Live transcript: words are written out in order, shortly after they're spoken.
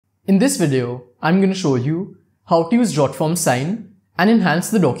In this video, I'm going to show you how to use JotForm Sign and enhance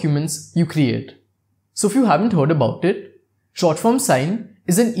the documents you create. So if you haven't heard about it, JotForm Sign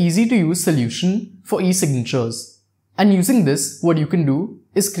is an easy to use solution for e-signatures. And using this, what you can do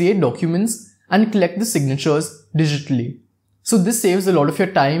is create documents and collect the signatures digitally. So this saves a lot of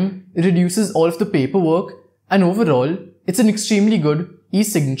your time, it reduces all of the paperwork, and overall, it's an extremely good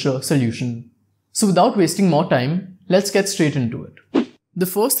e-signature solution. So without wasting more time, let's get straight into it. The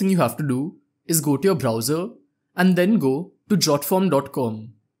first thing you have to do is go to your browser and then go to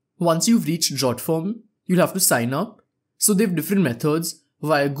jotform.com. Once you've reached JotForm, you'll have to sign up. So they have different methods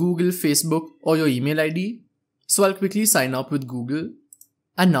via Google, Facebook, or your email ID. So I'll quickly sign up with Google.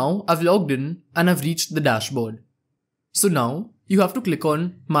 And now I've logged in and I've reached the dashboard. So now you have to click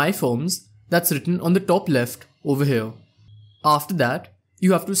on My Forms that's written on the top left over here. After that,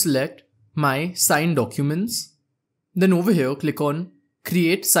 you have to select My Signed Documents. Then over here, click on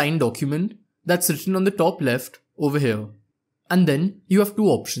Create Signed Document that's written on the top left over here. And then you have two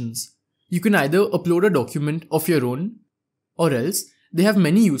options. You can either upload a document of your own, or else they have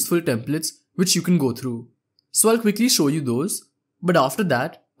many useful templates which you can go through. So I'll quickly show you those, but after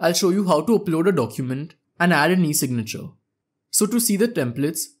that, I'll show you how to upload a document and add an e-signature. So to see the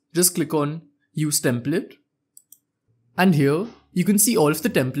templates, just click on Use Template. And here, you can see all of the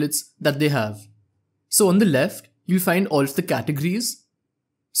templates that they have. So on the left, you'll find all of the categories.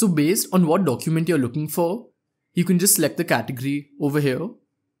 So based on what document you're looking for, you can just select the category over here,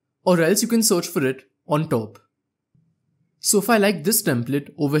 or else you can search for it on top. So if I like this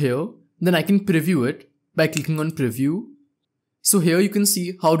template over here, then I can preview it by clicking on Preview. So here you can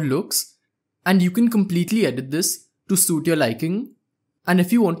see how it looks, and you can completely edit this to suit your liking. And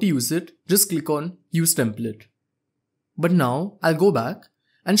if you want to use it, just click on Use Template. But now I'll go back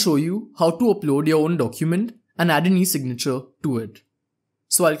and show you how to upload your own document and add an e-signature to it.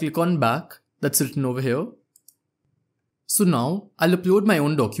 So I'll click on Back, that's written over here. So now I'll upload my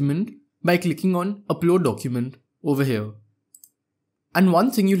own document by clicking on Upload Document over here. And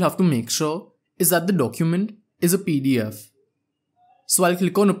one thing you'll have to make sure is that the document is a PDF. So I'll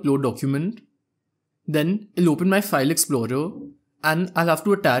click on Upload Document. Then it'll open my File Explorer and I'll have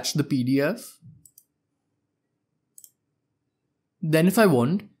to attach the PDF. Then if I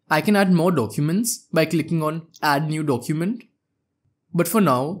want, I can add more documents by clicking on Add New Document. But for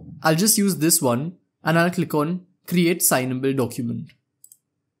now, I'll just use this one and I'll click on Create Signable Document.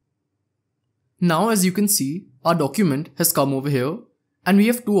 Now as you can see, our document has come over here and we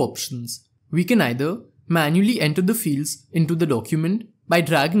have two options. We can either manually enter the fields into the document by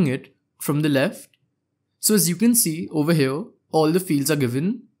dragging it from the left. So as you can see over here, all the fields are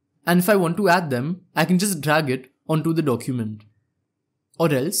given, and if I want to add them, I can just drag it onto the document.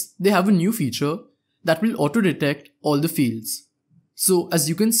 Or else, they have a new feature that will auto-detect all the fields. So as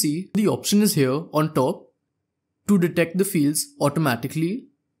you can see, the option is here on top to detect the fields automatically.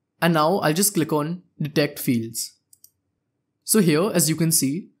 And now I'll just click on Detect Fields. So here, as you can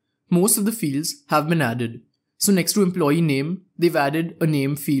see, most of the fields have been added. So next to employee name, they've added a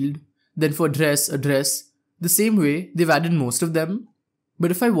name field. Then for address. The same way, they've added most of them. But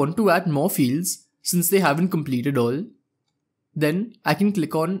if I want to add more fields, since they haven't completed all, then I can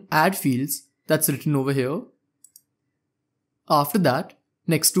click on Add Fields that's written over here. After that,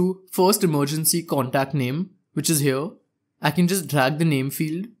 next to First Emergency Contact Name, which is here, I can just drag the name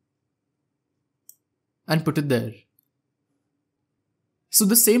field and put it there. So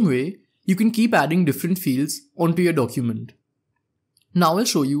the same way, you can keep adding different fields onto your document. Now I'll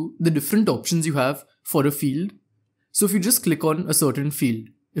show you the different options you have for a field. So if you just click on a certain field,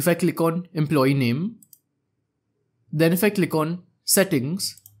 if I click on Employee Name, then if I click on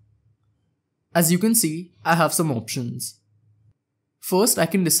Settings, as you can see, I have some options. First, I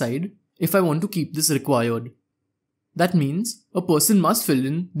can decide if I want to keep this required. That means a person must fill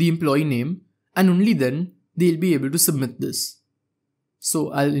in the employee name and only then they'll be able to submit this.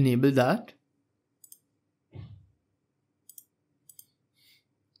 So I'll enable that.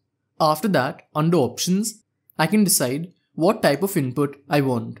 After that, under Options, I can decide what type of input I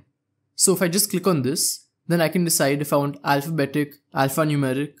want. So if I just click on this, then I can decide if I want alphabetic,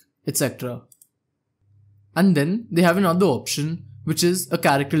 alphanumeric, etc. And then they have another option, which is a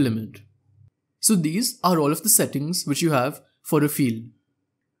character limit. So these are all of the settings which you have for a field.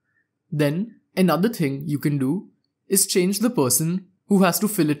 Then another thing you can do is change the person who has to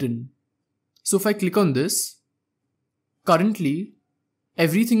fill it in. So if I click on this, currently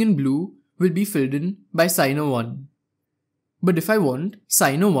everything in blue will be filled in by signer 1. But if I want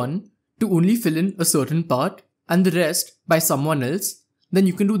signer 1 to only fill in a certain part and the rest by someone else, then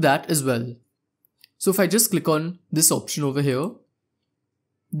you can do that as well. So if I just click on this option over here,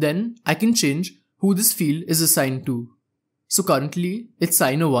 Then I can change who this field is assigned to. So currently it's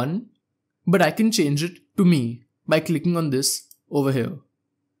signer 1, but I can change it to me by clicking on this over here.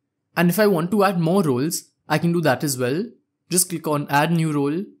 And if I want to add more roles, I can do that as well. Just click on add new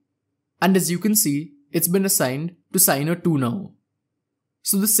role. And as you can see, it's been assigned to signer 2 now.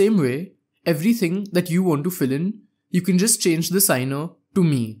 So the same way, everything that you want to fill in, you can just change the signer to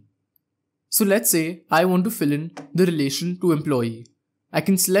me. So let's say I want to fill in the relation to employee. I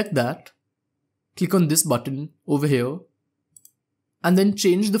can select that, click on this button over here, and then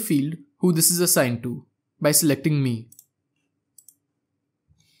change the field who this is assigned to by selecting me.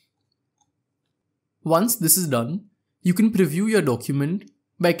 Once this is done, you can preview your document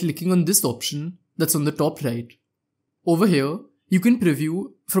by clicking on this option that's on the top right. Over here, you can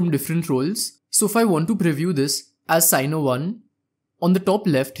preview from different roles. So if I want to preview this as signer 1, on the top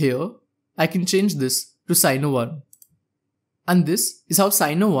left here, I can change this to signer 1. And this is how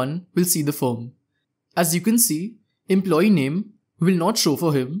signer 1 will see the form. As you can see, employee name will not show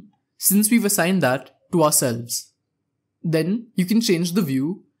for him since we've assigned that to ourselves. Then you can change the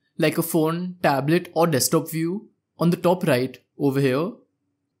view like a phone, tablet or desktop view on the top right over here.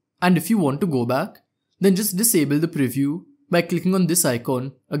 And if you want to go back, then just disable the preview by clicking on this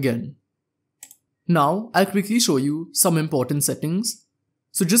icon again. Now I'll quickly show you some important settings.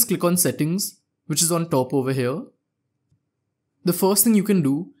 So just click on settings, which is on top over here. The first thing you can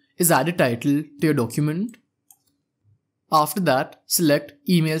do is add a title to your document. After that, select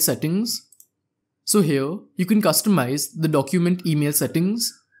email settings. So here you can customize the document email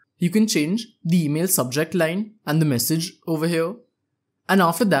settings. You can change the email subject line and the message over here. And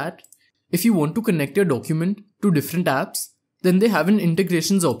after that, if you want to connect your document to different apps, then they have an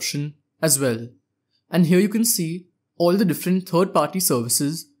integrations option as well. And here you can see all the different third-party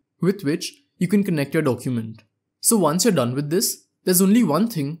services with which you can connect your document. So once you're done with this, there's only one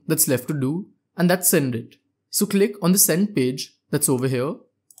thing that's left to do, and that's send it. So click on the send page that's over here.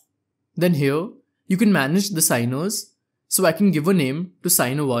 Then here, you can manage the signers. So I can give a name to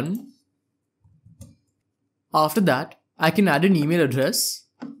signer 1. After that, I can add an email address.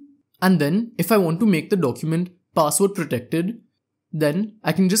 And then if I want to make the document password protected, then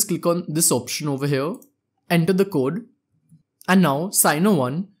I can just click on this option over here, enter the code. And now signer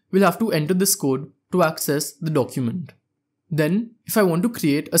 1 will have to enter this code to access the document. Then if I want to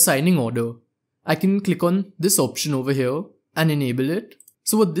create a signing order, I can click on this option over here and enable it.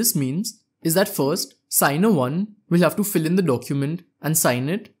 So what this means is that first signer 1 will have to fill in the document and sign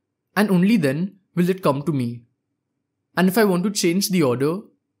it, and only then will it come to me. And if I want to change the order,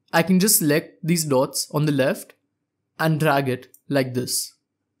 I can just select these dots on the left and drag it like this.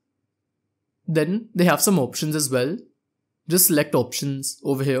 Then they have some options as well. Just select options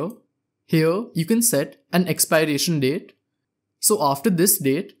over here. Here you can set an expiration date. So after this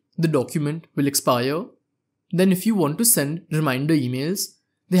date, the document will expire. Then if you want to send reminder emails,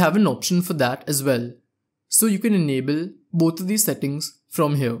 they have an option for that as well. So you can enable both of these settings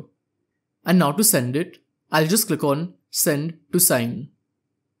from here. And now to send it, I'll just click on send to sign.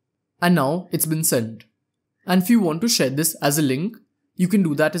 And now it's been sent. And if you want to share this as a link, you can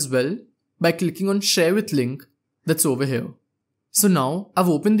do that as well by clicking on share with link that's over here. So now I've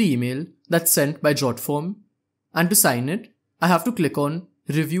opened the email that's sent by JotForm, and to sign it, I have to click on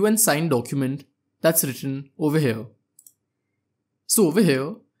review and sign document that's written over here. So over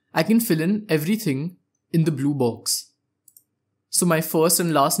here, I can fill in everything in the blue box. So my first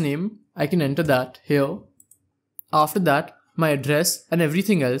and last name, I can enter that here. After that, my address and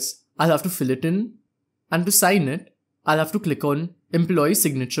everything else, I'll have to fill it in. And to sign it, I'll have to click on employee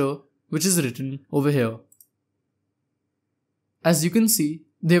signature, which is written over here. As you can see,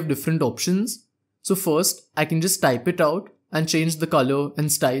 they have different options. So first, I can just type it out and change the color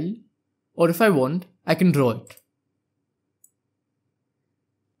and style. Or if I want, I can draw it.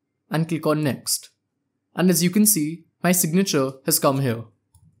 And click on next. And as you can see, my signature has come here.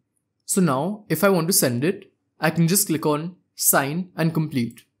 So now, if I want to send it, I can just click on sign and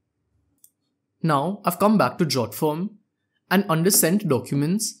complete. Now I've come back to JotForm, and under sent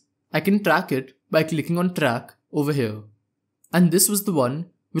documents, I can track it by clicking on track over here. And this was the one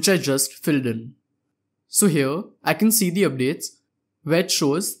which I just filled in. So here I can see the updates where it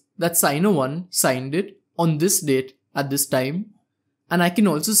shows that signer 1 signed it on this date at this time, and I can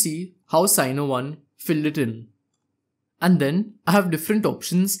also see how signer 1 filled it in. And then I have different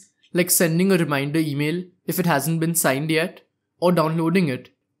options like sending a reminder email if it hasn't been signed yet, or downloading it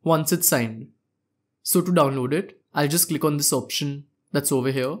once it's signed. So to download it, I'll just click on this option that's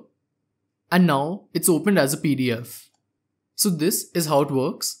over here. And now it's opened as a PDF. So this is how it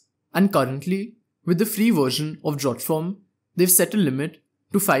works. And currently, with the free version of JotForm, they've set a limit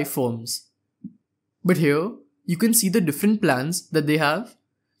to 5 forms. But here, you can see the different plans that they have.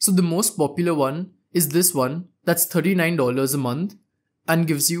 So the most popular one is this one, that's $39 a month and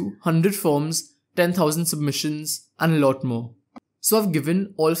gives you 100 forms, 10,000 submissions and a lot more. So I've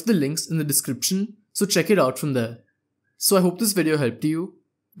given all of the links in the description, so check it out from there. So I hope this video helped you.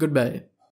 Goodbye.